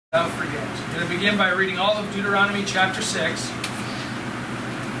Without forget. I'm going to begin by reading all of Deuteronomy chapter 6.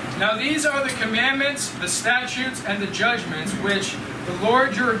 Now these are the commandments, the statutes, and the judgments which the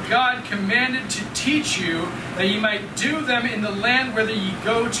Lord your God commanded to teach you, that ye might do them in the land whither ye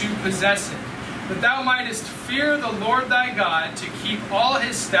go to possess it. That thou mightest fear the Lord thy God, to keep all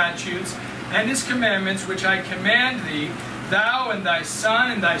his statutes and his commandments which I command thee, thou and thy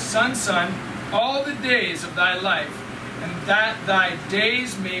son and thy son's son, all the days of thy life, and that thy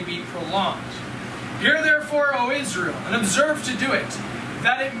days may be prolonged. Hear therefore, O Israel, and observe to do it,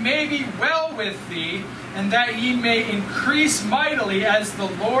 that it may be well with thee, and that ye may increase mightily, as the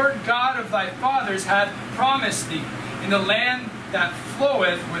Lord God of thy fathers hath promised thee, in the land that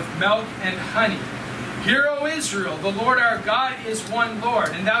floweth with milk and honey. Hear, O Israel, the Lord our God is one Lord,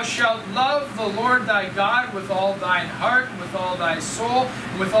 and thou shalt love the Lord thy God with all thine heart, and with all thy soul,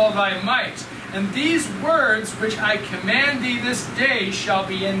 and with all thy might. And these words which I command thee this day shall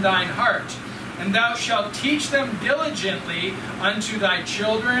be in thine heart. And thou shalt teach them diligently unto thy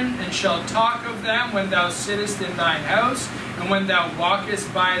children, and shalt talk of them when thou sittest in thine house, and when thou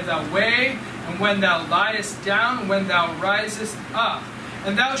walkest by the way, and when thou liest down, and when thou risest up.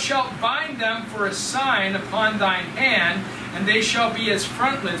 And thou shalt bind them for a sign upon thine hand, and they shall be as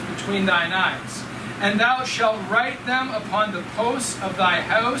frontlets between thine eyes. And thou shalt write them upon the posts of thy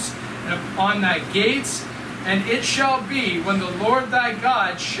house, and upon thy gates. And it shall be, when the Lord thy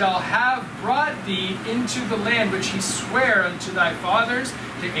God shall have brought thee into the land which he sware unto thy fathers,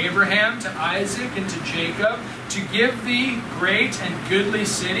 to Abraham, to Isaac, and to Jacob, to give thee great and goodly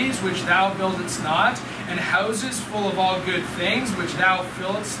cities which thou buildest not, and houses full of all good things which thou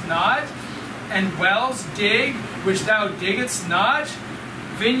fillest not, and wells dig which thou diggest not,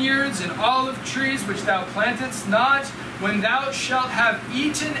 vineyards and olive trees which thou plantedst not. When thou shalt have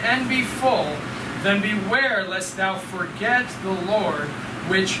eaten and be full, then beware lest thou forget the Lord,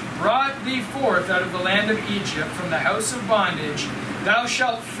 which brought thee forth out of the land of Egypt from the house of bondage. Thou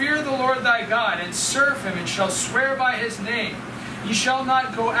shalt fear the Lord thy God, and serve him, and shalt swear by his name. Ye shall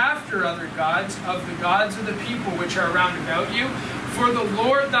not go after other gods, of the gods of the people which are round about you. For the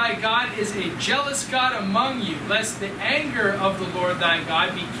Lord thy God is a jealous God among you, lest the anger of the Lord thy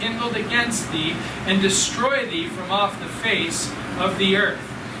God be kindled against thee, and destroy thee from off the face of the earth.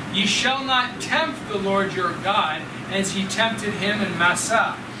 Ye shall not tempt the Lord your God, as ye tempted him in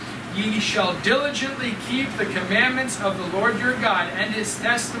Massah. Ye shall diligently keep the commandments of the Lord your God, and his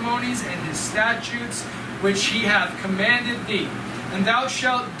testimonies and his statutes, which he hath commanded thee. And thou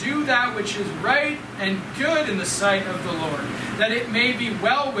shalt do that which is right and good in the sight of the Lord, that it may be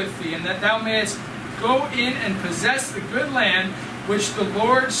well with thee, and that thou mayest go in and possess the good land which the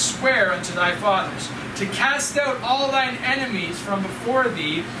Lord sware unto thy fathers, to cast out all thine enemies from before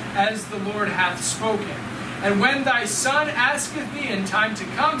thee, as the Lord hath spoken. And when thy son asketh thee in time to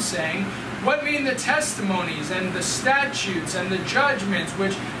come, saying, What mean the testimonies and the statutes and the judgments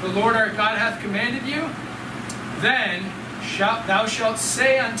which the Lord our God hath commanded you? Then thou shalt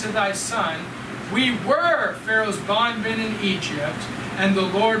say unto thy son, We were Pharaoh's bondmen in Egypt, and the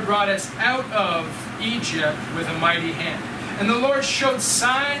Lord brought us out of Egypt with a mighty hand. And the Lord showed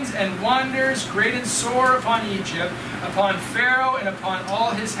signs and wonders, great and sore, upon Egypt, upon Pharaoh, and upon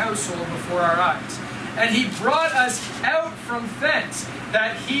all his household before our eyes. And he brought us out from thence,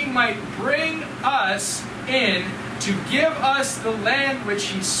 that he might bring us in, to give us the land which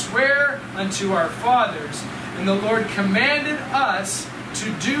he sware unto our fathers. And the Lord commanded us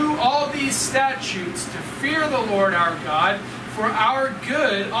to do all these statutes, to fear the Lord our God, for our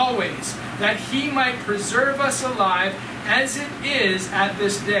good always, that he might preserve us alive, as it is at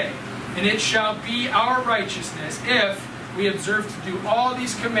this day. And it shall be our righteousness, if we observe to do all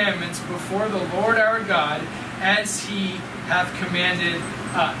these commandments before the Lord our God, as he hath commanded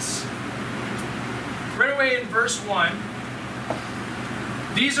us. Right away in verse 1,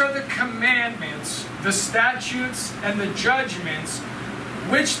 these are the commandments, the statutes, and the judgments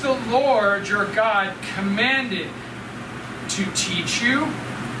which the Lord your God commanded to teach you,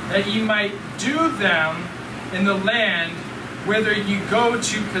 that ye might do them in the land whither you go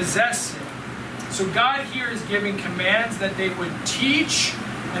to possess it. So God here is giving commands that they would teach,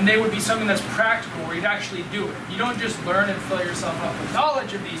 and they would be something that's practical, where you'd actually do it. You don't just learn and fill yourself up with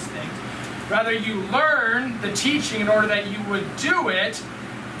knowledge of these things. Rather, you learn the teaching in order that you would do it,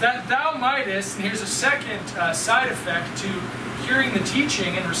 that thou mightest, and here's a second side effect to hearing the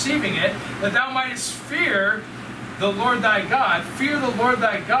teaching and receiving it, that thou mightest fear the Lord thy God, fear the Lord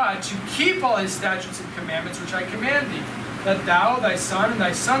thy God, to keep all his statutes and commandments which I command thee, that thou, thy son, and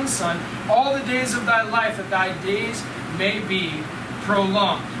thy son's son, all the days of thy life, that thy days may be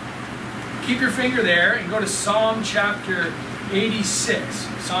prolonged. Keep your finger there and go to Psalm chapter 86.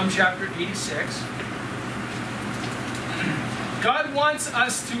 Psalm chapter 86. God wants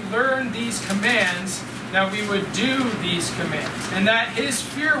us to learn these commands, that we would do these commands, and that His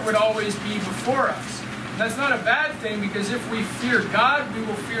fear would always be before us. And that's not a bad thing, because if we fear God, we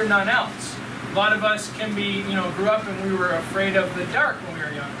will fear none else. A lot of us can be, grew up and we were afraid of the dark when we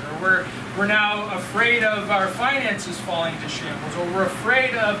were younger. Or we're now afraid of our finances falling to shambles, or we're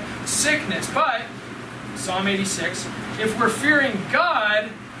afraid of sickness. But, Psalm 86, if we're fearing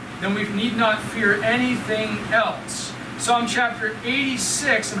God, then we need not fear anything else. Psalm chapter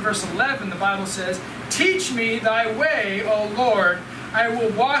 86 and verse 11, the Bible says, "Teach me thy way, O Lord. I will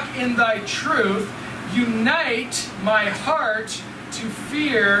walk in thy truth. Unite my heart to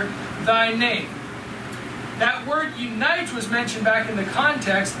fear thy name." That word unite was mentioned back in the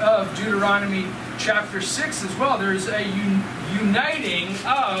context of Deuteronomy chapter 6 as well. There's a uniting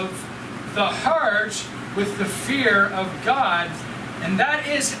of the heart with the fear of God, and that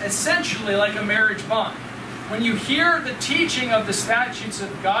is essentially like a marriage bond. When you hear the teaching of the statutes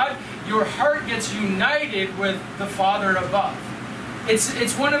of God, your heart gets united with the Father above.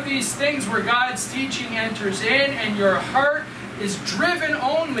 It's one of these things where God's teaching enters in and your heart is driven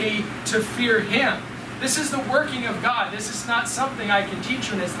only to fear Him. This is the working of God. This is not something I can teach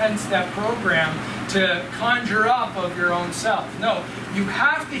you in a 10-step program to conjure up of your own self. No, you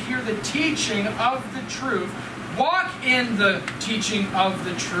have to hear the teaching of the truth, walk in the teaching of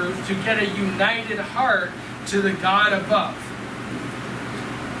the truth to get a united heart to the God above.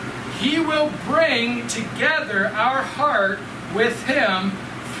 He will bring together our heart with Him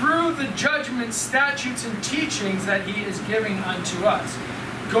through the judgments, statutes, and teachings that He is giving unto us.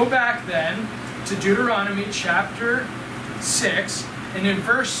 Go back then to Deuteronomy chapter 6, and in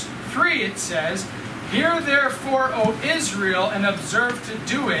verse 3 it says, "Hear therefore, O Israel, and observe to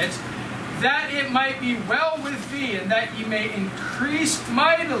do it, that it might be well with thee, and that ye may increase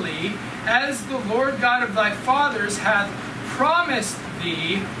mightily, as the Lord God of thy fathers hath promised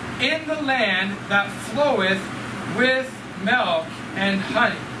thee, in the land that floweth with milk and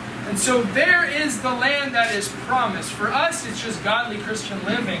honey." And so there is the land that is promised. For us, it's just godly Christian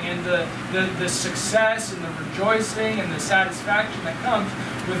living and the success and the rejoicing and the satisfaction that comes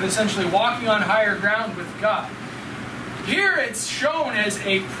with essentially walking on higher ground with God. Here it's shown as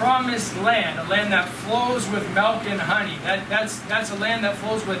a promised land, a land that flows with milk and honey. That's a land that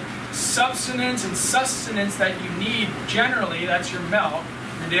flows with substance and sustenance that you need generally. That's your milk,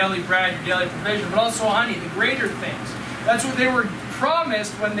 your daily bread, your daily provision, but also honey, the greater things. That's what they were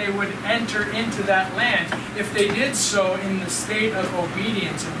promised when they would enter into that land, if they did so in the state of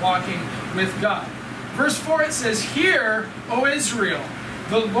obedience and walking with God. Verse 4 it says, "Hear, O Israel,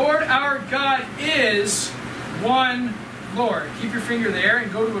 the Lord our God is one Lord." Keep your finger there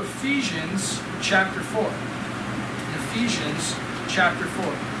and go to Ephesians chapter 4. Ephesians chapter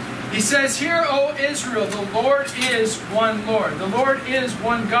 4. He says, "Hear, O Israel, the Lord is one Lord." The Lord is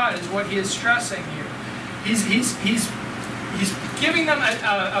one God is what he is stressing here. He's giving them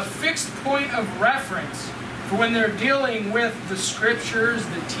a fixed point of reference for when they're dealing with the scriptures,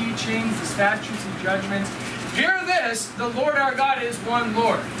 the teachings, the statutes and judgments. Hear this, the Lord our God is one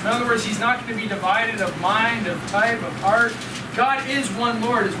Lord. In other words, He's not going to be divided of mind, of type, of heart. God is one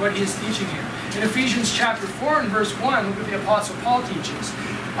Lord is what He is teaching here. In Ephesians chapter 4 and verse 1, look what the Apostle Paul teaches.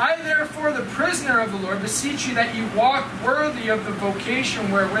 "I therefore, the prisoner of the Lord, beseech you that you walk worthy of the vocation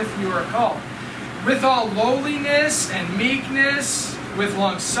wherewith you are called, with all lowliness and meekness, with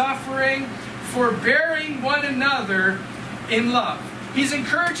long-suffering, forbearing one another in love." He's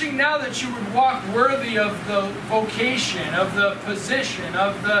encouraging now that you would walk worthy of the vocation, of the position,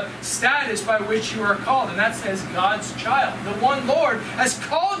 of the status by which you are called, and that's as God's child. The one Lord has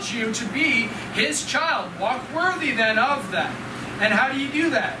called you to be His child. Walk worthy then of that. And how do you do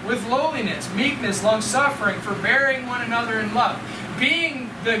that? With lowliness, meekness, long-suffering, forbearing one another in love. Being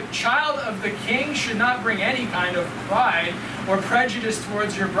the child of the King should not bring any kind of pride or prejudice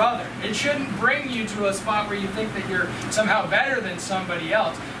towards your brother. It shouldn't bring you to a spot where you think that you're somehow better than somebody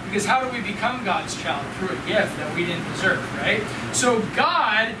else. Because how do we become God's child? Through a gift that we didn't deserve, right? So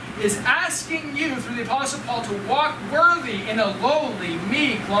God is asking you, through the Apostle Paul, to walk worthy in a lowly,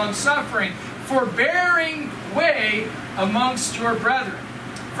 meek, long-suffering, forbearing way amongst your brethren.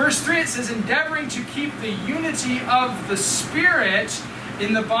 Verse 3, it says, "Endeavoring to keep the unity of the Spirit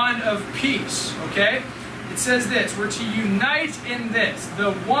in the bond of peace." Okay? It says this, we're to unite in this,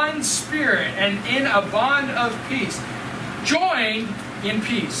 the one Spirit, and in a bond of peace, joined in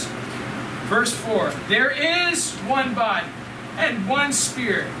peace. Verse 4, "There is one body and one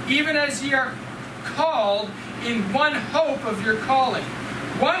Spirit, even as ye are called in one hope of your calling,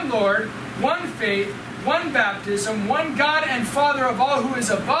 one Lord, one faith, one baptism, one God and Father of all, who is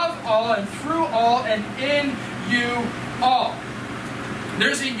above all and through all and in you all.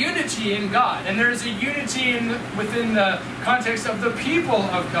 There's a unity in God, and there's a unity within the context of the people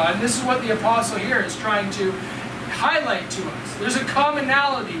of God. And this is what the apostle here is trying to highlight to us. There's a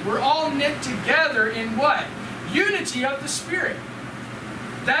commonality. We're all knit together in what? Unity of the Spirit.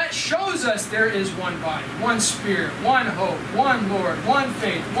 That shows us there is one body, one Spirit, one hope, one Lord, one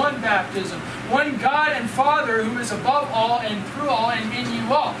faith, one baptism, one God and Father who is above all and through all and in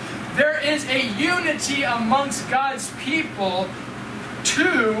you all. There is a unity amongst God's people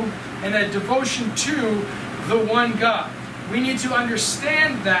and a devotion to the one God. We need to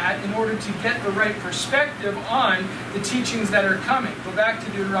understand that in order to get the right perspective on the teachings that are coming. Go back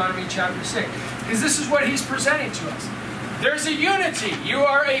to Deuteronomy chapter 6, because this is what he's presenting to us. There's a unity. You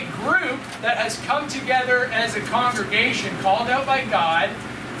are a group that has come together as a congregation called out by God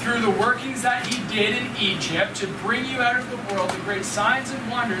through the workings that he did in Egypt to bring you out of the world, the great signs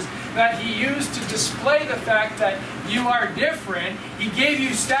and wonders that he used to display the fact that you are different. He gave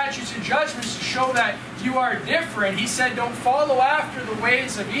you statutes and judgments to show that you are different. He said, don't follow after the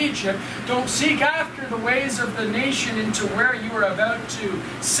ways of Egypt. Don't seek after the ways of the nation into where you are about to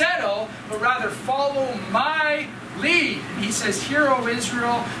settle, but rather follow my lead. And he says, hear, O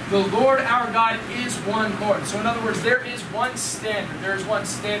Israel, the Lord our God is one Lord. So in other words, there is one standard. There is one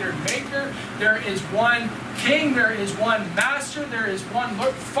standard maker. There is one king. There is one master. There is one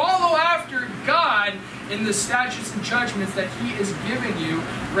Lord. Follow after God in the statutes and judgments that he is giving you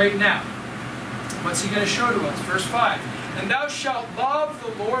right now. What's he going to show to us? Verse 5. And thou shalt love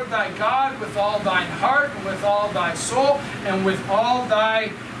the Lord thy God with all thine heart, and with all thy soul, and with all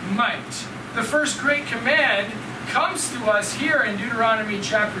thy might. The first great command comes to us here in Deuteronomy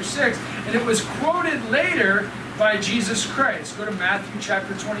chapter 6, and it was quoted later by Jesus Christ. Go to Matthew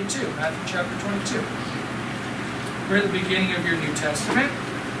chapter 22. Matthew chapter 22. We're at the beginning of your New Testament.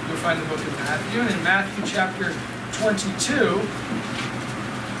 You'll find the book of Matthew. And in Matthew chapter 22,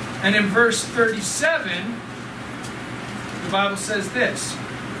 and in verse 37, the Bible says this.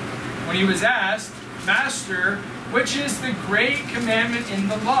 When he was asked, Master, which is the great commandment in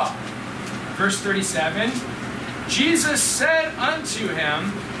the law? Verse 37, Jesus said unto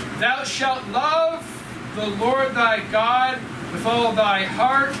him, Thou shalt love the Lord thy God with all thy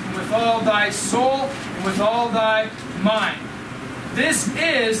heart, and with all thy soul, and with all thy mind. This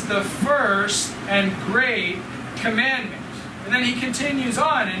is the first and great commandment. And then he continues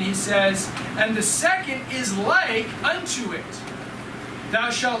on and he says, And the second is like unto it. Thou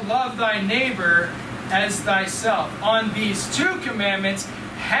shalt love thy neighbor as thyself. On these two commandments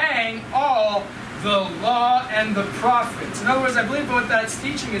hang all the law and the prophets. In other words, I believe what that's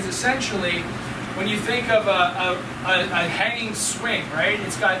teaching is essentially, when you think of a hanging swing, right?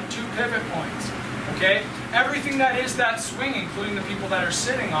 It's got two pivot points, okay? Everything that is that swing, including the people that are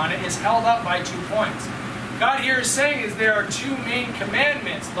sitting on it, is held up by 2 points. God here is saying is there are two main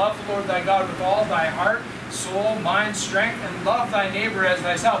commandments. Love the Lord thy God with all thy heart, soul, mind, strength, and love thy neighbor as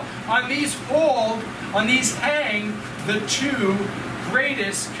thyself. On these hang the two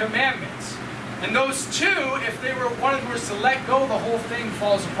greatest commandments. And those two, if one of them was to let go, the whole thing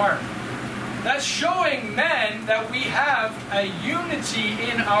falls apart. That's showing men that we have a unity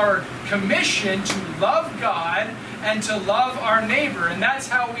in our commission to love God and to love our neighbor. And that's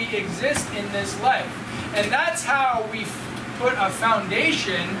how we exist in this life. And that's how we put a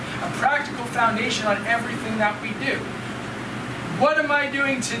foundation, a practical foundation on everything that we do. What am I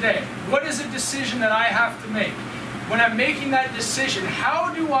doing today? What is a decision that I have to make? When I'm making that decision,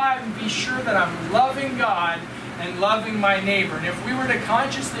 how do I be sure that I'm loving God and loving my neighbor? And if we were to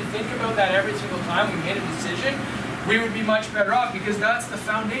consciously think about that every single time we made a decision, we would be much better off, because that's the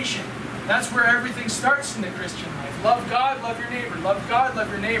foundation. That's where everything starts in the Christian life. Love God, love your neighbor. Love God, love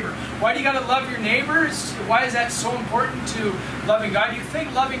your neighbor. Why do you got to love your neighbors? Why is that so important to loving God? You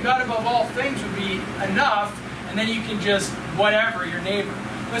think loving God above all things would be enough, and then you can just whatever your neighbor.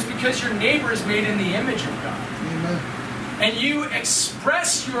 Well, it's because your neighbor is made in the image of God. Amen. And you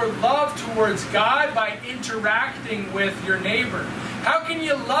express your love towards God by interacting with your neighbor. How can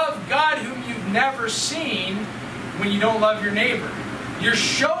you love God whom you've never seen when you don't love your neighbor? You're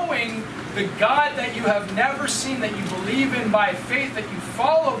showing the God that you have never seen, that you believe in by faith, that you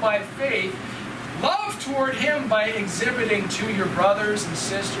follow by faith, love toward Him by exhibiting to your brothers and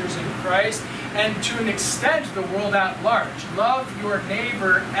sisters in Christ, and to an extent the world at large. Love your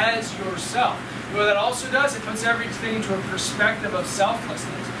neighbor as yourself. You know what that also does? It puts everything into a perspective of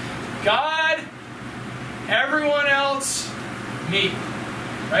selflessness. God, everyone else, me.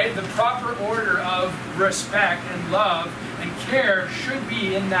 Right? The proper order of respect and love and care should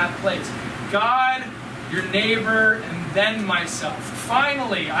be in that place. God, your neighbor, and then myself.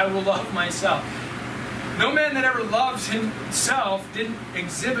 Finally, I will love myself. No man that ever loves himself didn't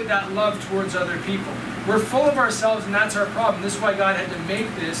exhibit that love towards other people. We're full of ourselves, and that's our problem. This is why God had to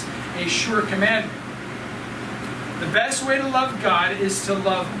make this a sure commandment. The best way to love God is to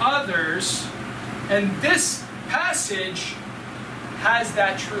love others, and this passage has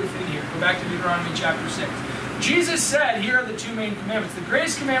that truth in here. Go back to Deuteronomy chapter 6. Jesus said, here are the two main commandments. The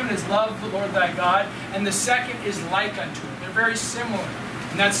greatest commandment is love the Lord thy God, and the second is like unto it. They're very similar,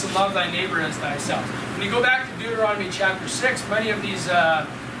 and that's to love thy neighbor as thyself. When you go back to Deuteronomy chapter 6, many of these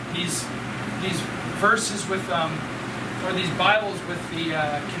verses with, or these Bibles with the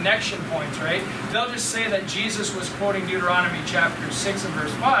connection points, right? They'll just say that Jesus was quoting Deuteronomy chapter 6 and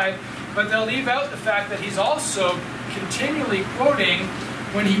verse 5, but they'll leave out the fact that he's also continually quoting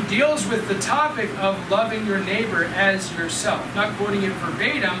when he deals with the topic of loving your neighbor as yourself. Not quoting it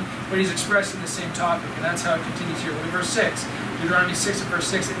verbatim, but he's expressing the same topic, and that's how it continues here. Look at verse 6, Deuteronomy 6 and verse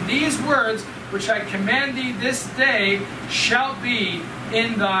 6. And these words which I command thee this day shall be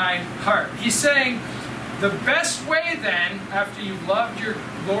in thy heart. He's saying, the best way then, after you've loved your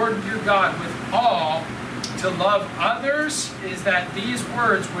Lord your God with all, to love others, is that these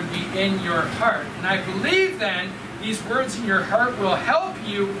words would be in your heart. And I believe then, these words in your heart will help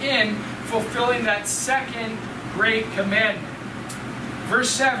you in fulfilling that second great commandment. Verse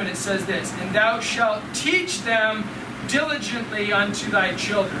 7, it says this, and thou shalt teach them diligently unto thy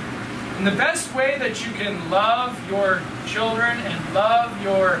children. And the best way that you can love your children and love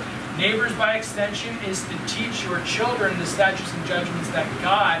your neighbors by extension is to teach your children the statutes and judgments that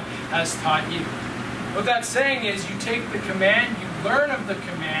God has taught you. What that's saying is you take the command, you learn of the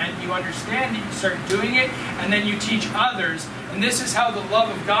command, you understand it, you start doing it, and then you teach others. And this is how the love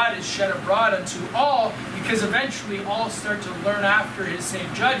of God is shed abroad unto all, because eventually all start to learn after his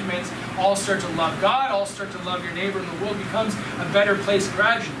same judgments, all start to love God, all start to love your neighbor, and the world becomes a better place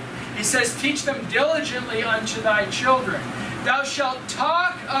gradually. He says, teach them diligently unto thy children. Thou shalt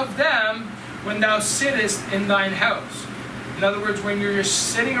talk of them when thou sittest in thine house. In other words, when you're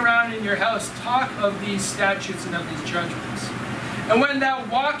sitting around in your house, talk of these statutes and of these judgments. And when thou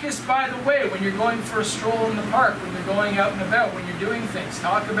walkest by the way, when you're going for a stroll in the park, when you're going out and about, when you're doing things,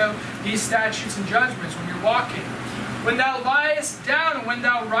 talk about these statutes and judgments when you're walking. When thou liest down and when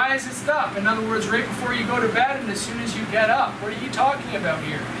thou risest up. In other words, right before you go to bed and as soon as you get up. What are you talking about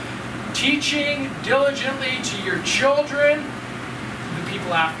here? Teaching diligently to your children, the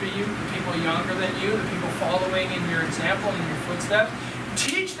people after you, the people younger than you, the people following in your example and in your footsteps.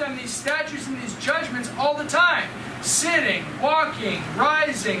 Teach them these statutes and these judgments all the time. Sitting, walking,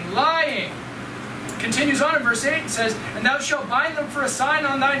 rising, lying. Continues on in verse 8 and says, and thou shalt bind them for a sign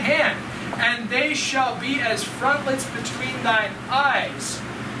on thine hand, and they shall be as frontlets between thine eyes.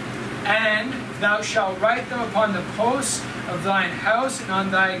 And thou shalt write them upon the posts of thine house and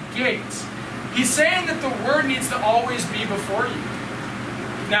on thy gates. He's saying that the word needs to always be before you.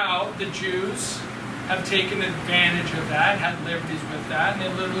 Now, the Jews have taken advantage of that, had liberties with that, and they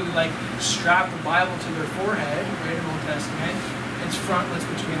literally strap the Bible to their forehead, right, in the Old Testament. It's frontlets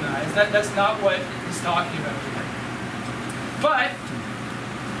between the eyes. That's not what he's talking about here. But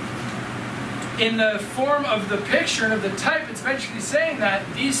in the form of the picture and of the type, it's eventually saying that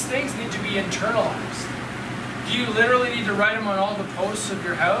these things need to be internalized. Do you literally need to write them on all the posts of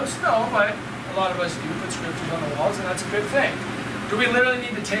your house? No, but a lot of us do put scriptures on the walls, and that's a good thing. Do we literally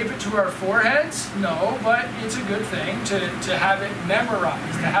need to tape it to our foreheads? No, but it's a good thing to have it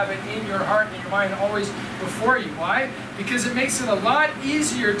memorized, to have it in your heart and your mind always before you. Why? Because it makes it a lot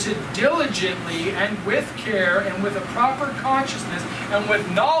easier to diligently and with care and with a proper consciousness and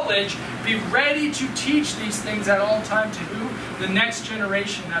with knowledge be ready to teach these things at all times to who? The next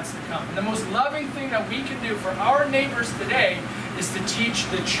generation that's to come. And the most loving thing that we can do for our neighbors today is to teach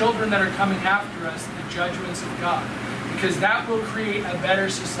the children that are coming after us the judgments of God. Because that will create a better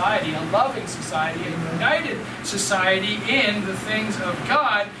society, a loving society, a united society in the things of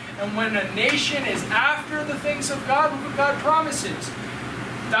God. And when a nation is after the things of God, look what God promises.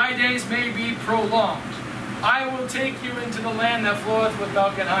 Thy days may be prolonged. I will take you into the land that floweth with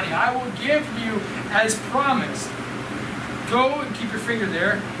milk and honey. I will give you as promised. Go and keep your finger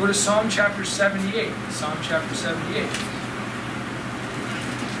there. Go to Psalm chapter 78. Psalm chapter 78.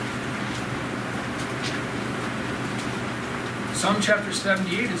 Psalm chapter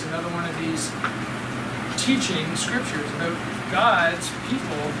 78 is another one of these teaching scriptures about God's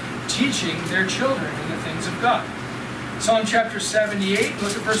people teaching their children in the things of God. Psalm chapter 78,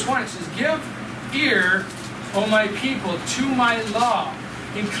 look at verse 1. It says, give ear, O my people, to my law.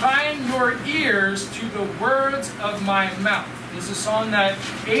 Incline your ears to the words of my mouth. is a song that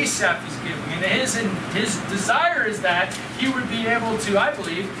Asaph is giving. And his desire is that he would be able to, I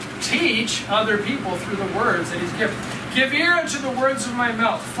believe, teach other people through the words that he's given. Give ear unto the words of my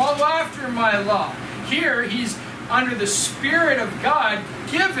mouth. Follow after my law. Here, he's under the Spirit of God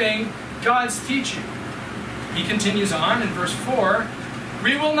giving God's teaching. He continues on in verse 4.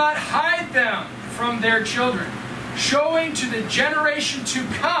 We will not hide them from their children, showing to the generation to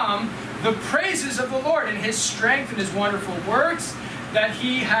come the praises of the Lord and his strength and his wonderful works that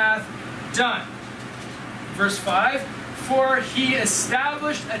he hath done. Verse 5, for he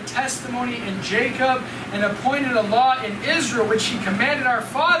established a testimony in Jacob and appointed a law in Israel, which he commanded our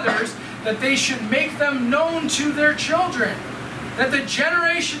fathers, that they should make them known to their children, that the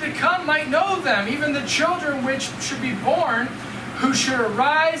generation to come might know them, even the children which should be born, who should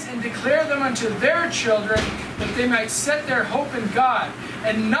arise and declare them unto their children, that they might set their hope in God,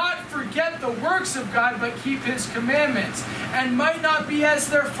 and not forget the works of God, but keep his commandments, and might not be as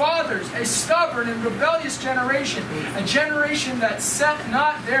their fathers, a stubborn and rebellious generation, a generation that set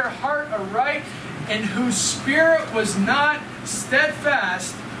not their heart aright, and whose spirit was not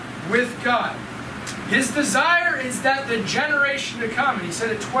steadfast with God. His desire is that the generation to come, and he said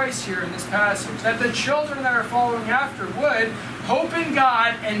it twice here in this passage, that the children that are following after would hope in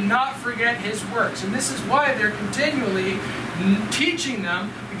God and not forget his works. And this is why they're continually teaching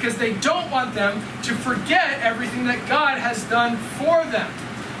them, because they don't want them to forget everything that God has done for them.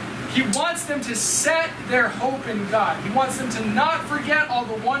 He wants them to set their hope in God. He wants them to not forget all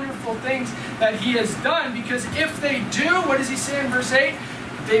the wonderful things that he has done, because if they do, what does he say in verse 8?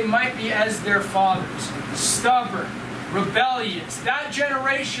 They might be as their fathers, stubborn, rebellious. That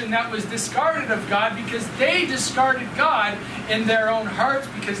generation that was discarded of God because they discarded God in their own hearts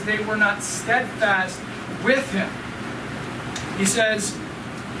because they were not steadfast with him. He says,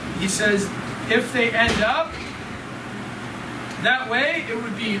 if they end up that way, it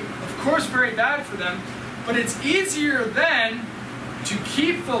would be, of course, very bad for them. But it's easier then to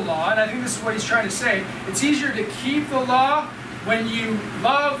keep the law, and I think this is what he's trying to say. It's easier to keep the law when you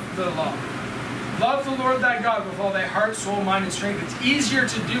love the law. Love the Lord thy God with all thy heart, soul, mind, and strength. It's easier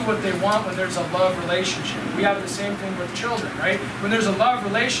to do what they want when there's a love relationship. We have the same thing with children, right? When there's a love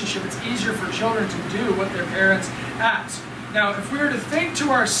relationship, it's easier for children to do what their parents ask. Now, if we were to think to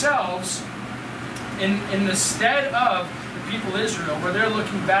ourselves in the stead of the people of Israel, where they're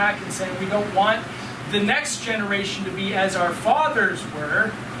looking back and saying, we don't want the next generation to be as our fathers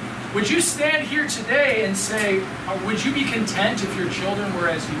were, would you stand here today and say, would you be content if your children were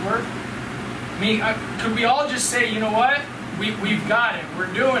as you were? I mean, could we all just say, you know what? We've got it.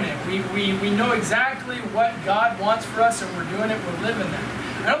 We're doing it. We know exactly what God wants for us, and we're doing it. We're living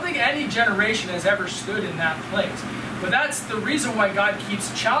that. I don't think any generation has ever stood in that place. But that's the reason why God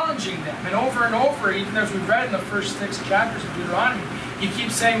keeps challenging them. And over, even as we've read in the first 6 chapters of Deuteronomy, he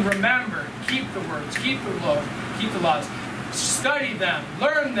keeps saying, remember, keep the words, keep the laws. Study them,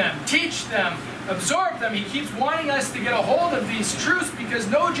 learn them, teach them, absorb them. He keeps wanting us to get a hold of these truths because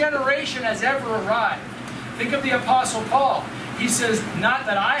no generation has ever arrived. Think of the Apostle Paul. He says, not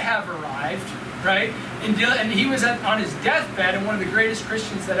that I have arrived, right? And he was on his deathbed and one of the greatest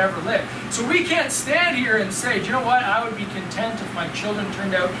Christians that ever lived. So we can't stand here and say, do you know what? I would be content if my children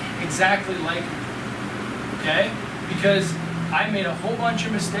turned out exactly like me. Okay? Because I made a whole bunch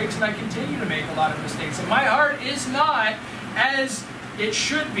of mistakes and I continue to make a lot of mistakes. And my heart is not as it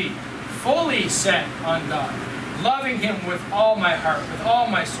should be, fully set on God, loving him with all my heart, with all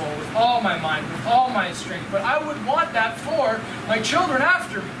my soul, with all my mind, with all my strength. But I would want that for my children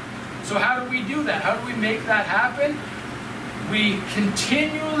after me. So how do we do that? How do we make that happen? We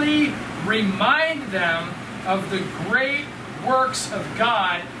continually remind them of the great works of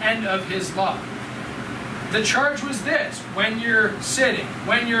God and of his love. The charge was this: when you're sitting,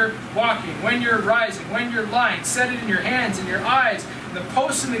 when you're walking, when you're rising, when you're lying, set it in your hands, in your eyes, in the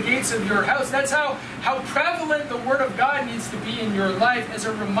posts and the gates of your house. That's how prevalent the Word of God needs to be in your life, as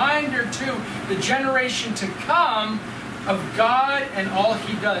a reminder to the generation to come of God and all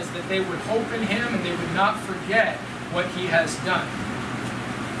he does, that they would hope in him and they would not forget what he has done.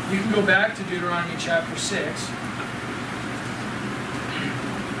 You can go back to Deuteronomy chapter 6.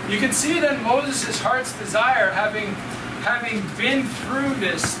 You can see then Moses' heart's desire, having been through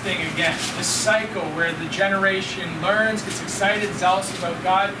this thing again, this cycle where the generation learns, gets excited, zealous about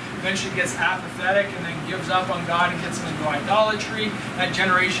God, eventually gets apathetic and then gives up on God and gets into idolatry. That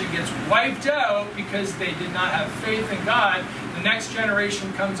generation gets wiped out because they did not have faith in God. The next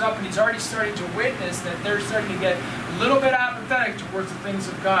generation comes up and he's already starting to witness that they're starting to get a little bit apathetic towards the things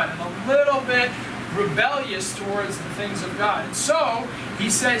of God and a little bit rebellious towards the things of God. And so he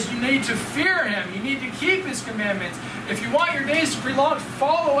says you need to fear him. You need to keep his commandments. If you want your days to be long,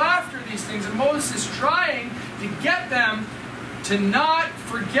 follow after these things. And Moses is trying to get them to not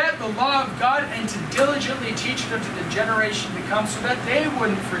forget the law of God and to diligently teach it unto the generation to come, so that they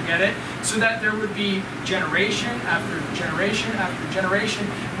wouldn't forget it, so that there would be generation after generation after generation,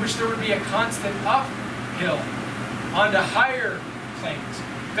 in which there would be a constant uphill onto higher planes,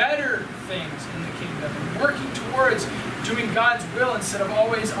 better things in the kingdom, and working towards doing God's will instead of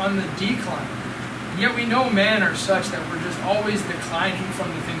always on the decline. And yet we know men are such that we're just always declining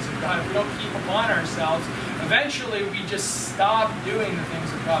from the things of God. If we don't keep upon ourselves, eventually we just stop doing the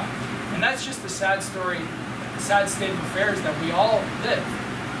things of God. And that's just the sad story, the sad state of affairs that we all live.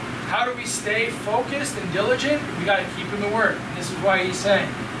 How do we stay focused and diligent? We got to keep in the Word. And this is why he's saying,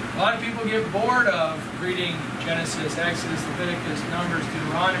 a lot of people get bored of reading Genesis, Exodus, Leviticus, Numbers,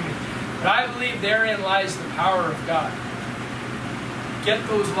 Deuteronomy. But I believe therein lies the power of God. Get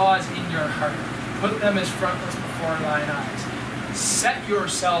those laws in your heart. Put them as frontless before thine eyes. Set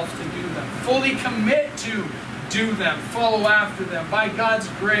yourself to do them. Fully commit to do them. Follow after them. By God's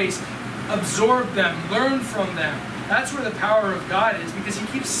grace, absorb them. Learn from them. That's where the power of God is, because he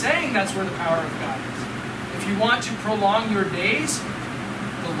keeps saying that's where the power of God is. If you want to prolong your days,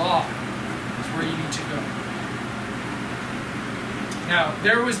 the law is where you need to go. Now,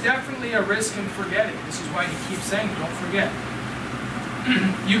 there was definitely a risk in forgetting. This is why he keeps saying, don't forget.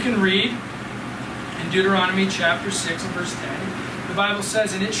 You can read in Deuteronomy chapter 6 and verse 10. The Bible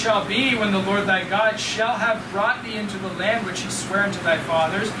says, and it shall be when the Lord thy God shall have brought thee into the land which he sware unto thy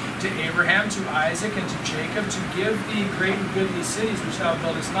fathers, to Abraham, to Isaac, and to Jacob, to give thee great and goodly cities which thou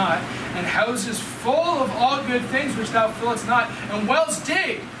buildest not, and houses full of all good things which thou fillest not, and wells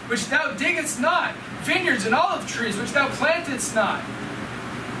digged which thou diggest not, vineyards and olive trees which thou plantedst not.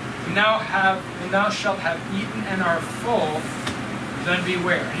 When thou shalt have eaten and are full, then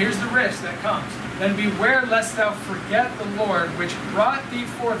beware. Here's the risk that comes. Then beware lest thou forget the Lord, which brought thee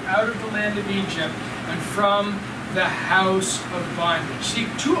forth out of the land of Egypt, and from the house of bondage. See,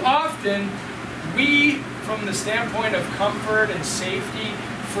 too often, we, from the standpoint of comfort and safety,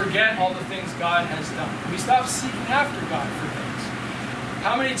 forget all the things God has done. We stop seeking after God for things.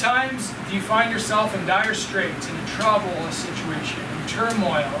 How many times do you find yourself in dire straits, in a trouble, a situation, in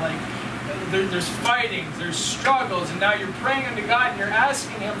turmoil, like there's fighting, there's struggles, and now you're praying unto God and you're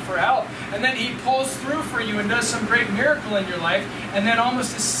asking him for help, and then he pulls through for you and does some great miracle in your life, and then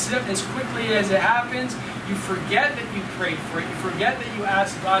almost as quickly as it happens, you forget that you prayed for it, you forget that you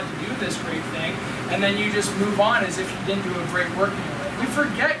asked God to do this great thing, and then you just move on as if he didn't do a great work in your life. We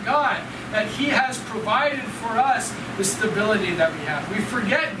forget God, that he has provided for us the stability that we have. We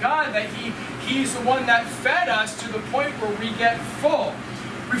forget God, that he's the one that fed us to the point where we get full.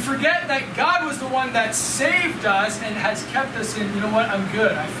 We forget that God was the one that saved us and has kept us in, you know what, I'm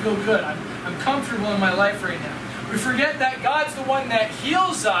good, I feel good, I'm comfortable in my life right now. We forget that God's the one that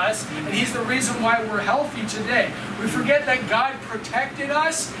heals us, and he's the reason why we're healthy today. We forget that God protected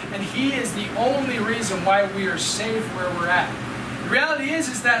us, and he is the only reason why we are safe where we're at. The reality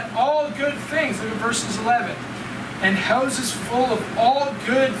is that all good things, look at verses 11, and houses full of all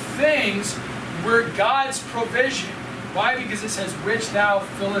good things were God's provision. Why? Because it says, which thou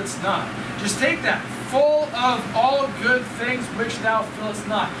fillest not. Just take that. Full of all good things which thou fillest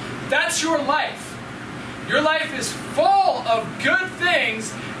not. That's your life. Your life is full of good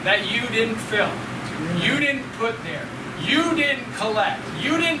things that you didn't fill. You didn't put there. You didn't collect.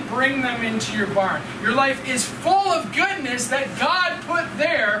 You didn't bring them into your barn. Your life is full of goodness that God put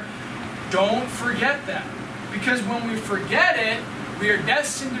there. Don't forget that. Because when we forget it, we are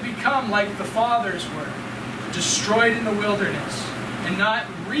destined to become like the fathers were. Destroyed in the wilderness and not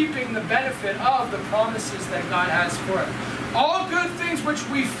reaping the benefit of the promises that God has for us. All good things which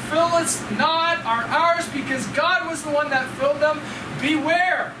we fillest not are ours because God was the one that filled them.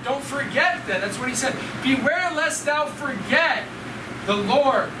 Beware. Don't forget that. That's what he said. Beware lest thou forget the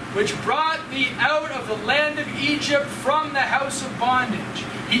Lord, which brought thee out of the land of Egypt from the house of bondage.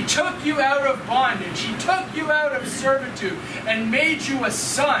 He took you out of bondage. He took you out of servitude and made you a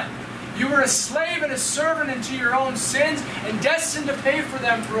son. You were a slave and a servant unto your own sins and destined to pay for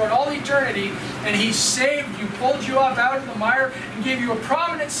them throughout all eternity. And he saved you, pulled you up out of the mire, and gave you a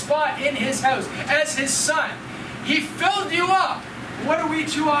prominent spot in his house as his son. He filled you up. What do we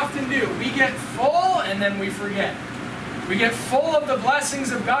too often do? We get full and then we forget. We get full of the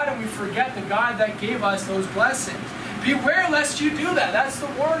blessings of God and we forget the God that gave us those blessings. Beware lest you do that. That's the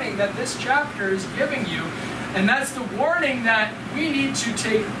warning that this chapter is giving you. And that's the warning that we need to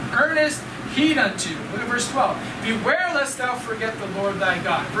take earnest heed unto. Look at verse 12. Beware lest thou forget the Lord thy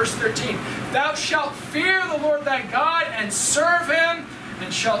God. Verse 13. Thou shalt fear the Lord thy God and serve him,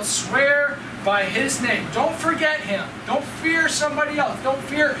 and shalt swear by his name. Don't forget him. Don't fear somebody else. Don't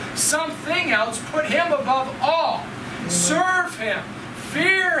fear something else. Put him above all. Serve him.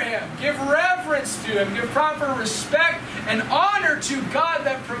 Fear him. Give reverence to him. Give proper respect and honor to God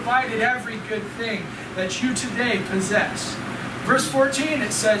that provided every good thing that you today possess. Verse 14,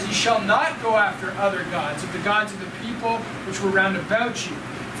 it says, "You shall not go after other gods, of the gods of the people which were round about you.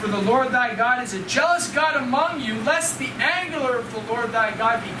 For the Lord thy God is a jealous God among you, lest the anger of the Lord thy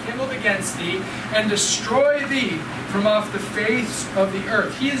God be kindled against thee, and destroy thee from off the face of the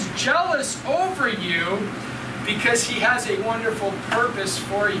earth." He is jealous over you because he has a wonderful purpose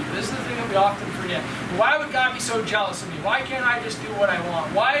for you. This is the thing that we often forget. Why would God be so jealous of me? Why can't I just do what I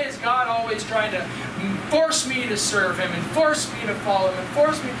want? Why is God always trying to force me to serve him and force me to follow him and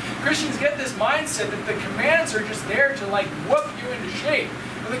force me? Christians get this mindset that the commands are just there to like whoop you into shape.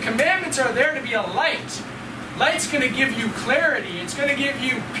 Well, the commandments are there to be a light. Light's going to give you clarity. It's going to give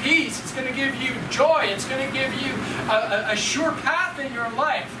you peace. It's going to give you joy. It's going to give you a sure path in your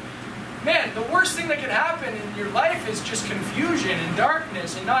life. Man, the worst thing that can happen in your life is just confusion and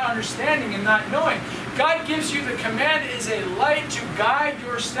darkness and not understanding and not knowing. God gives you the command is a light to guide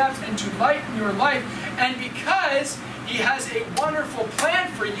your steps and to lighten your life. And because he has a wonderful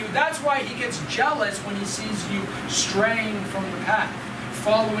plan for you, that's why he gets jealous when he sees you straying from the path,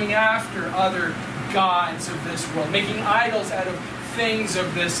 following after other gods of this world, making idols out of things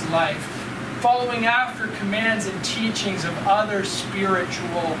of this life, following after commands and teachings of other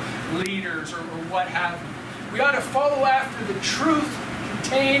spiritual leaders or what have you. We ought to follow after the truth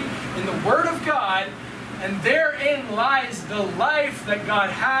contained in the Word of God, and therein lies the life that God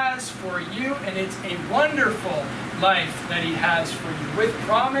has for you, and it's a wonderful life that he has for you, with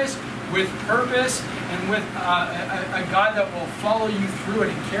promise, with purpose, and with a God that will follow you through it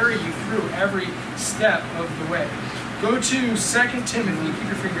and carry you through every step of the way. Go to 2 Timothy, keep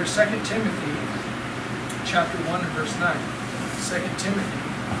your finger, 2 Timothy, chapter 1 and verse 9. 2 Timothy.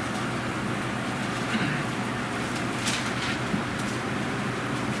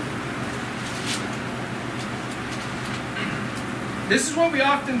 This is what we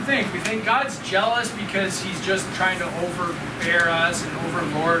often think. We think God's jealous because he's just trying to overbear us and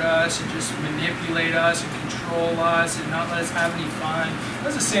overlord us and just manipulate us and control us and not let us have any fun.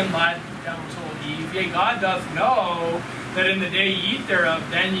 That's the same lie that the devil told Eve. Yea, God doth know that in the day ye eat thereof,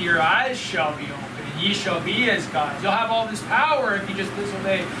 then your eyes shall be open, and ye shall be as gods. You'll have all this power if you just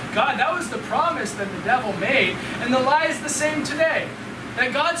disobey God. That was the promise that the devil made, and the lie is the same today.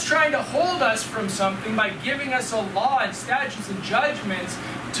 That God's trying to hold us from something by giving us a law and statutes and judgments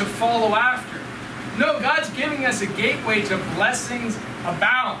to follow after. No, God's giving us a gateway to blessings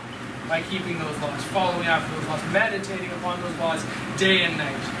abound by keeping those laws, following after those laws, meditating upon those laws day and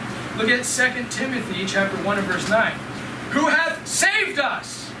night. Look at 2 Timothy chapter 1 and verse 9. Who hath saved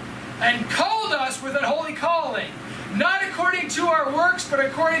us and called us with an holy calling, not according to our works, but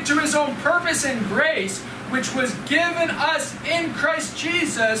according to his own purpose and grace, which was given us in Christ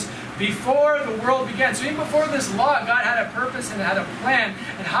Jesus before the world began. So even before this law, God had a purpose and had a plan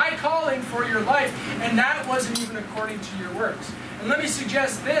and high calling for your life, and that wasn't even according to your works. And let me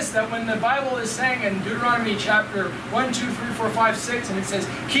suggest this, that when the Bible is saying in Deuteronomy chapter 1, 2, 3, 4, 5, 6, and it says,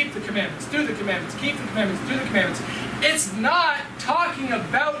 keep the commandments, do the commandments, keep the commandments, do the commandments, it's not talking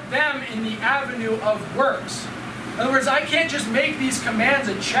about them in the avenue of works. In other words, I can't just make these commands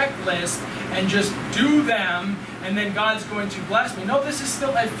a checklist and just do them and then God's going to bless me. No, this is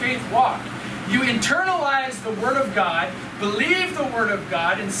still a faith walk. You internalize the Word of God, believe the Word of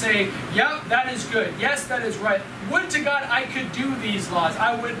God, and say, yep, that is good. Yes, that is right. Would to God I could do these laws.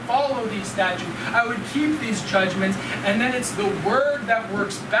 I would follow these statutes. I would keep these judgments. And then it's the Word that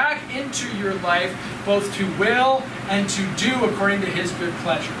works back into your life, both to will and to do according to His good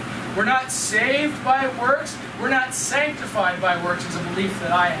pleasure. We're not saved by works. We're not sanctified by works is a belief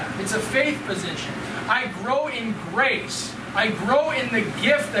that I have. It's a faith position. I grow in grace. I grow in the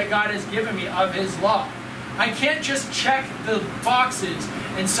gift that God has given me of His law. I can't just check the boxes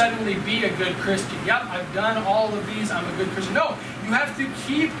and suddenly be a good Christian. Yep, I've done all of these, I'm a good Christian. No, you have to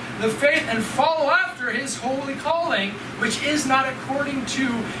keep the faith and follow after His holy calling, which is not according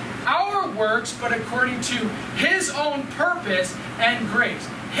to our works, but according to His own purpose and grace.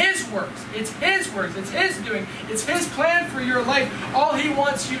 His works. It's His works. It's His doing. It's His plan for your life. All He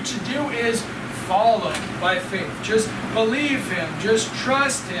wants you to do is follow by faith. Just believe Him. Just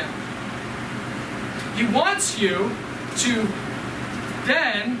trust Him. He wants you to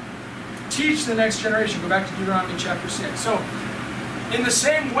then teach the next generation. Go back to Deuteronomy chapter 6. So, in the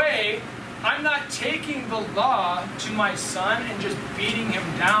same way, I'm not taking the law to my son and just beating him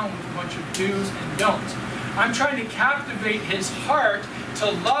down with a bunch of do's and don'ts. I'm trying to captivate his heart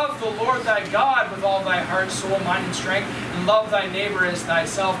to love the Lord thy God with all thy heart, soul, mind, and strength, and love thy neighbor as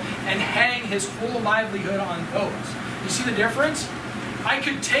thyself, and hang his whole livelihood on those. You see the difference? I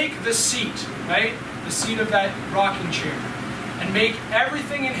could take the seat, right? The seat of that rocking chair, and make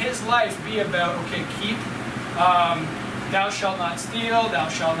everything in his life be about, okay, keep, thou shalt not steal, thou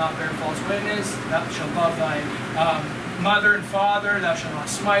shalt not bear false witness, thou shalt love thy mother and father, thou shalt not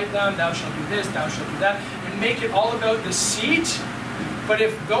smite them, thou shalt do this, thou shalt do that, and make it all about the seat. But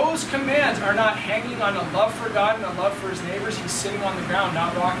if those commands are not hanging on a love for God and a love for his neighbors, he's sitting on the ground,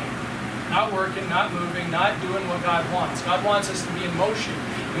 not rocking, not working, not moving, not doing what God wants. God wants us to be in motion.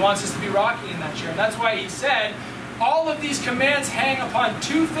 He wants us to be rocking in that chair. And that's why he said, all of these commands hang upon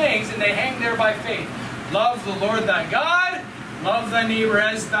two things, and they hang there by faith. Love the Lord thy God, love thy neighbor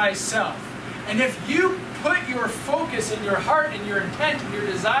as thyself. And if you put your focus and your heart and your intent and your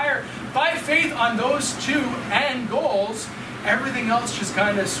desire by faith on those two end goals, everything else just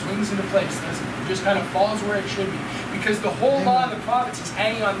kind of swings into place, doesn't it? It just kind of falls where it should be. Because the whole law and the prophets is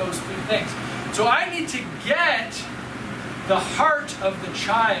hanging on those two things. So I need to get the heart of the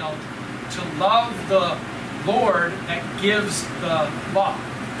child to love the Lord that gives the law.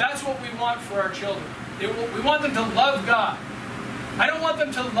 That's what we want for our children. We want them to love God. I don't want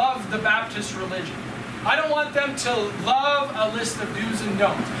them to love the Baptist religion. I don't want them to love a list of do's and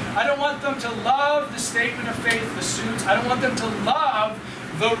don'ts. I don't want them to love the statement of faith, the suits. I don't want them to love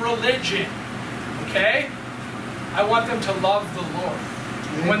the religion. Okay? I want them to love the Lord.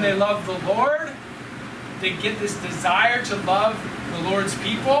 And when they love the Lord, they get this desire to love the Lord's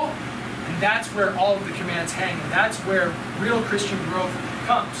people. And that's where all of the commands hang. And that's where real Christian growth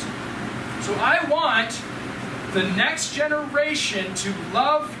comes. So I want the next generation to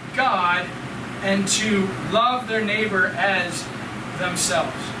love God and to love their neighbor as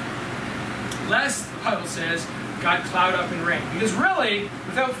themselves. Lest, the Bible says, God cloud up and rain. Because really,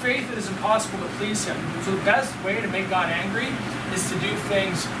 without faith, it is impossible to please him. So the best way to make God angry is to do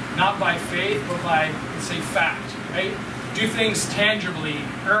things not by faith, but by, let's say, fact, right? Do things tangibly,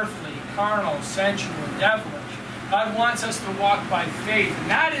 earthly, carnal, sensual, devilish. God wants us to walk by faith,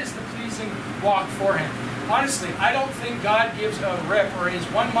 and that is the pleasing walk for him. Honestly, I don't think God gives a rip or is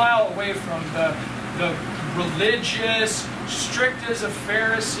 1 mile away from the religious, strict as a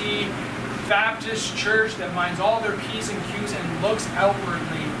Pharisee, Baptist church that minds all their P's and Q's and looks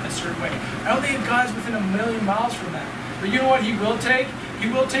outwardly a certain way. I don't think God's within 1,000,000 miles from that. But you know what he will take? He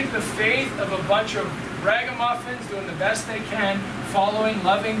will take the faith of a bunch of ragamuffins doing the best they can, following,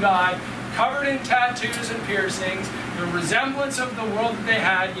 loving God, covered in tattoos and piercings, the resemblance of the world that they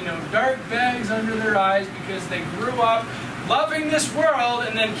had, you know, dark bags under their eyes because they grew up loving this world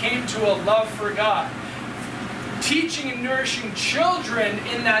and then came to a love for God. Teaching and nourishing children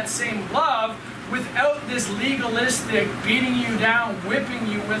in that same love without this legalistic, beating you down, whipping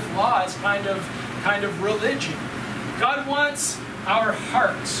you with laws kind of religion. God wants our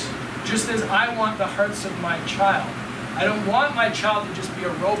hearts, just as I want the hearts of my child. I don't want my child to just be a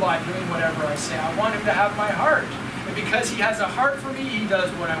robot doing whatever I say. I want him to have my heart. And because he has a heart for me, he does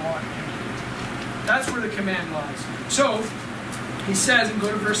what I want him to do. That's where the command lies. So, he says, and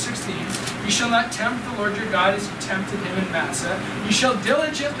go to verse 16, "You shall not tempt the Lord your God as you tempted him in Massah. You shall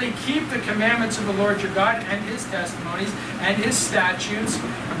diligently keep the commandments of the Lord your God and his testimonies and his statutes,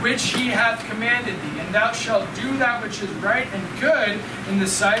 which he hath commanded thee. And thou shalt do that which is right and good in the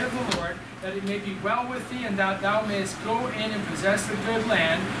sight of the Lord, that it may be well with thee, and that thou mayest go in and possess the good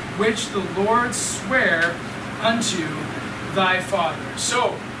land, which the Lord sware unto thy father."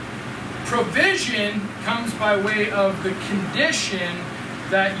 So, provision comes by way of the condition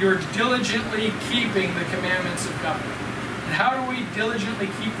that you're diligently keeping the commandments of God. And how do we diligently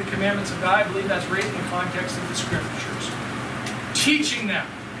keep the commandments of God? I believe that's right in the context of the Scriptures. Teaching them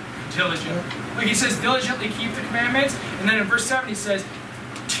diligently. Like he says, diligently keep the commandments. And then in verse 7 he says,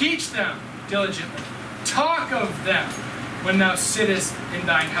 teach them diligently. Talk of them when thou sittest in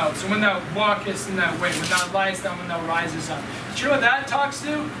thine house, and when thou walkest in thy way, when thou liest down, when thou risest up. Do you know what that talks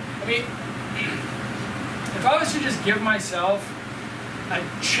to? I mean, if I was to just give myself a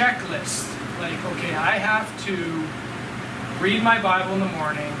checklist, like, okay, I have to read my Bible in the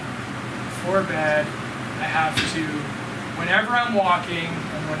morning, before bed, I have to, whenever I'm walking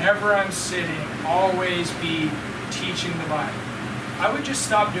and whenever I'm sitting, always be teaching the Bible. I would just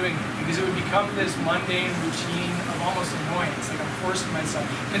stop doing it because it would become this mundane routine of almost annoyance. Like I'm forcing myself,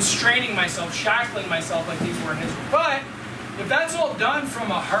 constraining myself, shackling myself like these were in Israel. But if that's all done from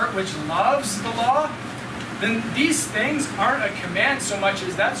a heart which loves the law, then these things aren't a command so much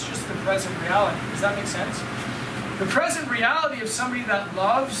as that's just the present reality. Does that make sense? The present reality of somebody that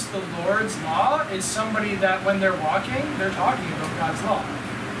loves the Lord's law is somebody that when they're walking, they're talking about God's law.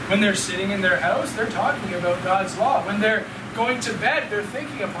 When they're sitting in their house, they're talking about God's law. When they're going to bed, they're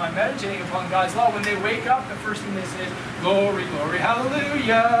thinking upon, meditating upon God's law. When they wake up, the first thing they say is, glory, glory,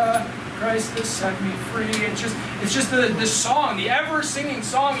 hallelujah, Christ has set me free. It's just the song, the ever-singing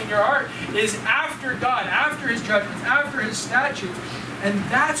song in your heart is after God, after His judgments, after His statutes. And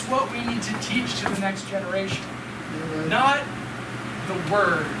that's what we need to teach to the next generation. Not the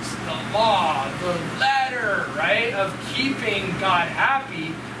words, the law, the letter, right, of keeping God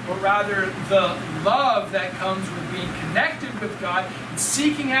happy, but rather the love that comes with being connected with God, and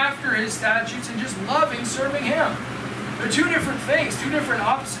seeking after His statutes, and just loving serving Him. They're two different things, two different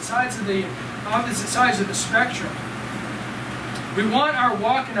opposite sides of the spectrum. We want our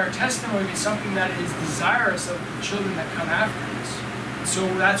walk and our testimony to be something that is desirous of the children that come after us. And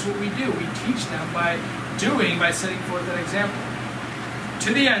so that's what we do. We teach them by setting forth that example.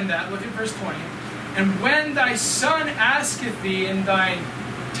 To the end that, look at verse 20. And when thy son asketh thee in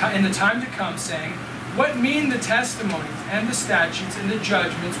the time to come, saying, what mean the testimonies and the statutes and the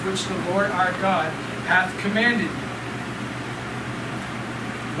judgments which the Lord our God hath commanded you?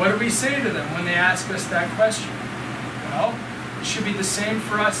 What do we say to them when they ask us that question? Well, it should be the same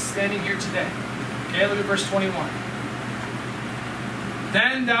for us standing here today. Okay, look at verse 21.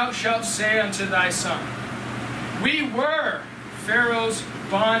 Then thou shalt say unto thy son, we were Pharaoh's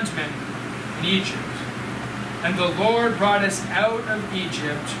bondmen in Egypt, and the Lord brought us out of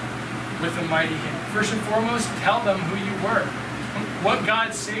Egypt with a mighty hand. First and foremost, tell them who you were, what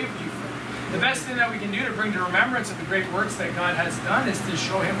God saved you from. The best thing that we can do to bring to remembrance of the great works that God has done is to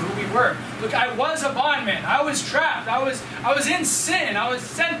show Him who we were. Look, I was a bondman. I was trapped. I was in sin. I was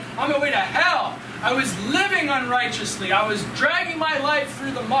sent on my way to hell. I was living unrighteously. I was dragging my life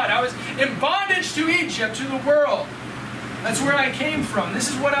through the mud. I was in bondage to Egypt, to the world. That's where I came from. This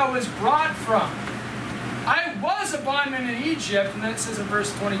is what I was brought from. I was a bondman in Egypt, and then it says in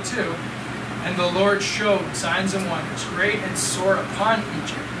verse 22, and the Lord showed signs and wonders, great and sore, upon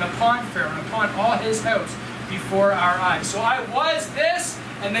Egypt, and upon Pharaoh, and upon all his house before our eyes. So I was this,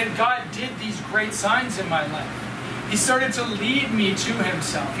 and then God did these great signs in my life. He started to lead me to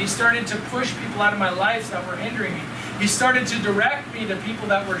Himself. He started to push people out of my life that were hindering me. He started to direct me to people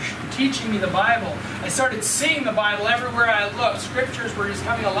that were teaching me the Bible. I started seeing the Bible everywhere I looked. Scriptures were just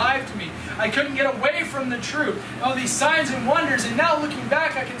coming alive to me. I couldn't get away from the truth. All these signs and wonders, and now looking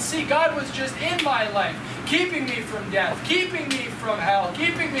back, I can see God was just in my life, keeping me from death, keeping me from hell,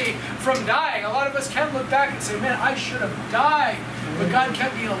 keeping me from dying. A lot of us can look back and say, man, I should have died. But God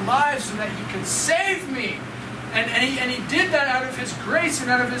kept me alive so that He could save me. And he did that out of His grace and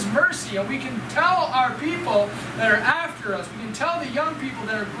out of His mercy. And we can tell our people that are after us, we can tell the young people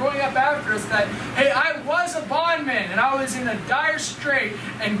that are growing up after us that, hey, I was a bondman and I was in a dire strait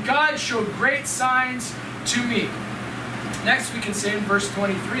and God showed great signs to me. Next we can say in verse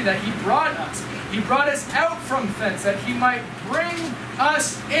 23 that He brought us. He brought us out from thence that He might bring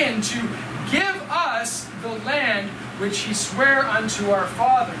us in to give us the land which He sware unto our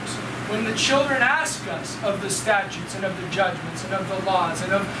fathers. When the children ask us of the statutes and of the judgments and of the laws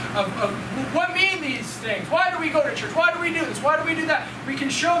and of what mean these things? Why do we go to church? Why do we do this? Why do we do that? We can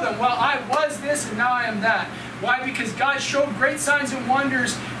show them, well, I was this and now I am that. Why? Because God showed great signs and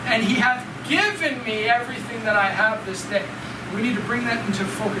wonders and He hath given me everything that I have this day. We need to bring that into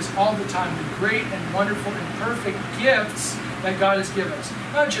focus all the time, the great and wonderful and perfect gifts that God has given us.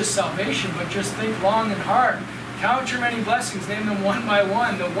 Not just salvation, but just think long and hard. Count your many blessings, name them one by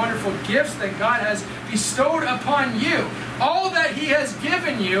one, the wonderful gifts that God has bestowed upon you. All that He has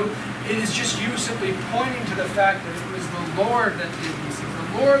given you, it is just you simply pointing to the fact that it was the Lord that did these things,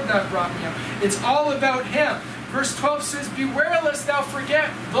 the Lord that brought me up. It's all about Him. Verse 12 says, beware lest thou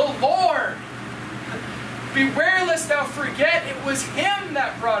forget the Lord. Beware lest thou forget it was Him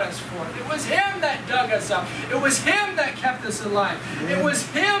that brought us forth. It was Him that dug us up. It was Him that kept us alive. It was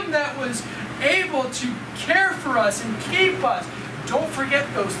Him that was able to care for us and keep us. Don't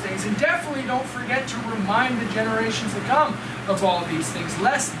forget those things, and definitely don't forget to remind the generations to come of all these things,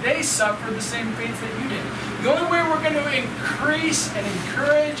 lest they suffer the same fates that you did. The only way we're going to increase and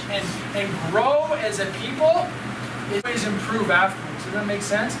encourage and grow as a people is always improve afterwards. Does that make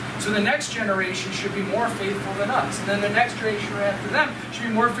sense? So the next generation should be more faithful than us, and then the next generation after them should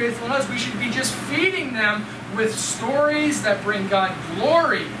be more faithful than us. We should be just feeding them with stories that bring God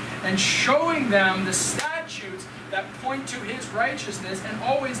glory and showing them the statutes that point to His righteousness and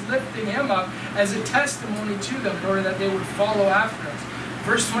always lifting Him up as a testimony to them in order that they would follow after us.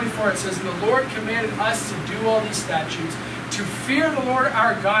 Verse 24, it says, and the Lord commanded us to do all these statutes, to to fear the Lord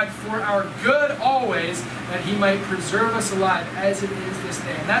our God for our good always, that he might preserve us alive as it is this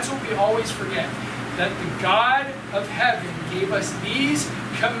day. And that's what we always forget, that the God of heaven gave us these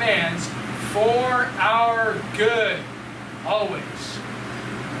commands for our good always.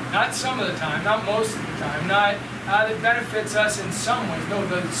 Not some of the time, not most of the time, not that benefits us in some ways. No,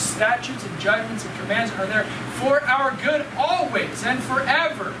 the statutes and judgments and commands are there for our good always and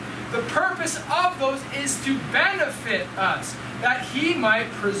forever. The purpose of those is to benefit us, that he might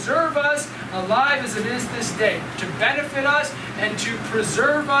preserve us alive as it is this day. To benefit us and to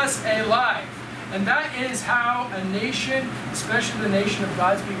preserve us alive. And that is how a nation, especially the nation of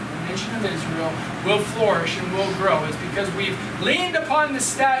God's people, the nation of Israel, will flourish and will grow. Is because we've leaned upon the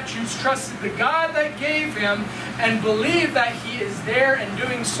statutes, trusted the God that gave him, and believe that he is there and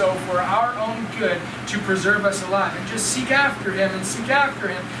doing so for our own good to preserve us alive. And just seek after him and seek after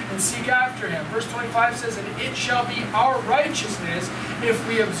him and seek after him. Verse 25 says, and it shall be our righteousness if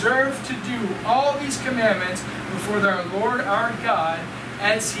we observe to do all these commandments before our Lord our God,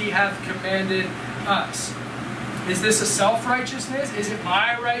 as he hath commanded us. Is this a self-righteousness? Is it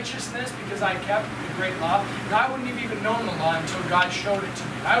my righteousness because I kept the great law? And I wouldn't have even known the law until God showed it to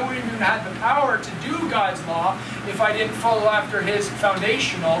me. I wouldn't even have had the power to do God's law if I didn't follow after his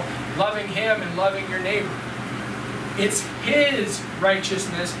foundational, loving him and loving your neighbor. It's his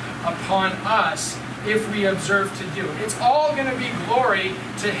righteousness upon us if we observe to do it. It's all going to be glory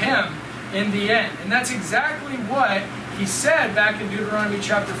to him in the end. And that's exactly what he said back in Deuteronomy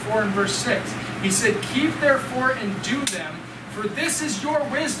chapter 4 and verse 6. He said, keep therefore and do them, for this is your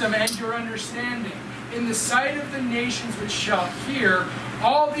wisdom and your understanding, in the sight of the nations which shall hear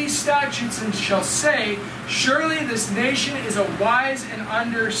all these statutes and shall say, surely this nation is a wise and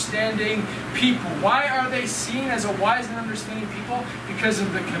understanding people. Why are they seen as a wise and understanding people? Because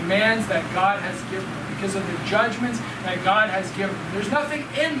of the commands that God has given them, because of the judgments that God has given them. There's nothing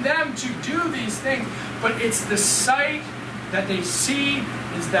in them to do these things, but it's the sight that they see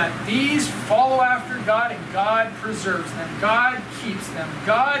is that these follow after God and God preserves them. God keeps them.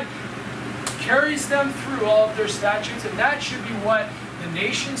 God carries them through all of their statutes, and that should be what the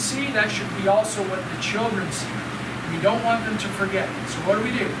nations see. That should be also what the children see. We don't want them to forget. So what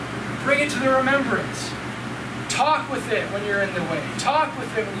do? Bring it to their remembrance. Talk with it when you're in the way. Talk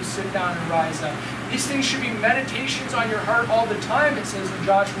with it when you sit down and rise up. These things should be meditations on your heart all the time, it says in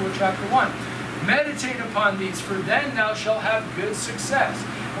Joshua chapter 1. Meditate upon these, for then thou shalt have good success.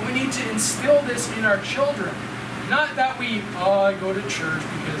 And we need to instill this in our children. Not that I go to church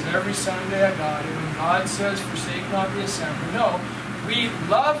because every Sunday I got it. When God says, forsake not the assembly. No, we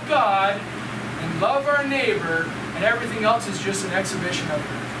love God and love our neighbor, and everything else is just an exhibition of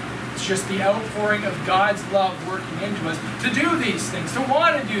it. It's just the outpouring of God's love working into us to do these things, to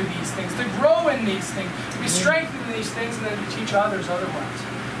want to do these things, to grow in these things, to be strengthened in these things, and then to teach others otherwise.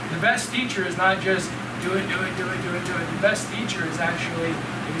 The best teacher is not just do it, do it, do it, do it, do it. The best teacher is actually,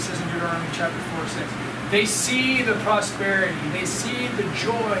 like it says in Deuteronomy chapter 4:6, they see the prosperity, they see the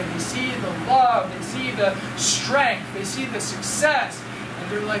joy, they see the love, they see the strength, they see the success, and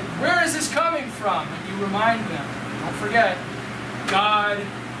they're like, where is this coming from? And you remind them, don't forget, God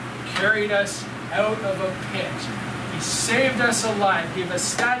carried us out of a pit. He saved us alive, gave us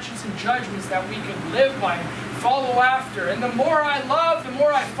statutes and judgments that we could live by and follow after. And the more I love, the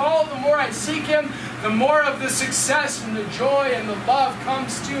more I follow, the more I seek him, the more of the success and the joy and the love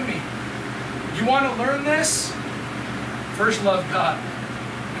comes to me. You want to learn this? First love God,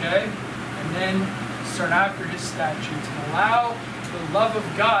 okay? And then start after his statutes and allow the love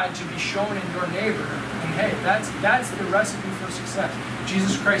of God to be shown in your neighbor. And hey, that's the recipe for success.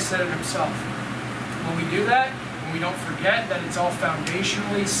 Jesus Christ said it himself. When we do that, when we don't forget that it's all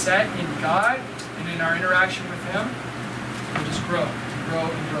foundationally set in God and in our interaction with him, we'll just grow and grow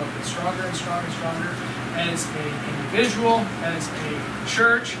and grow. Get stronger and stronger and stronger as an individual, as a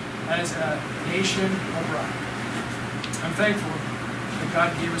church, as a nation abroad. I'm thankful that God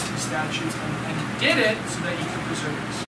gave us these statutes and did it so that he could preserve us.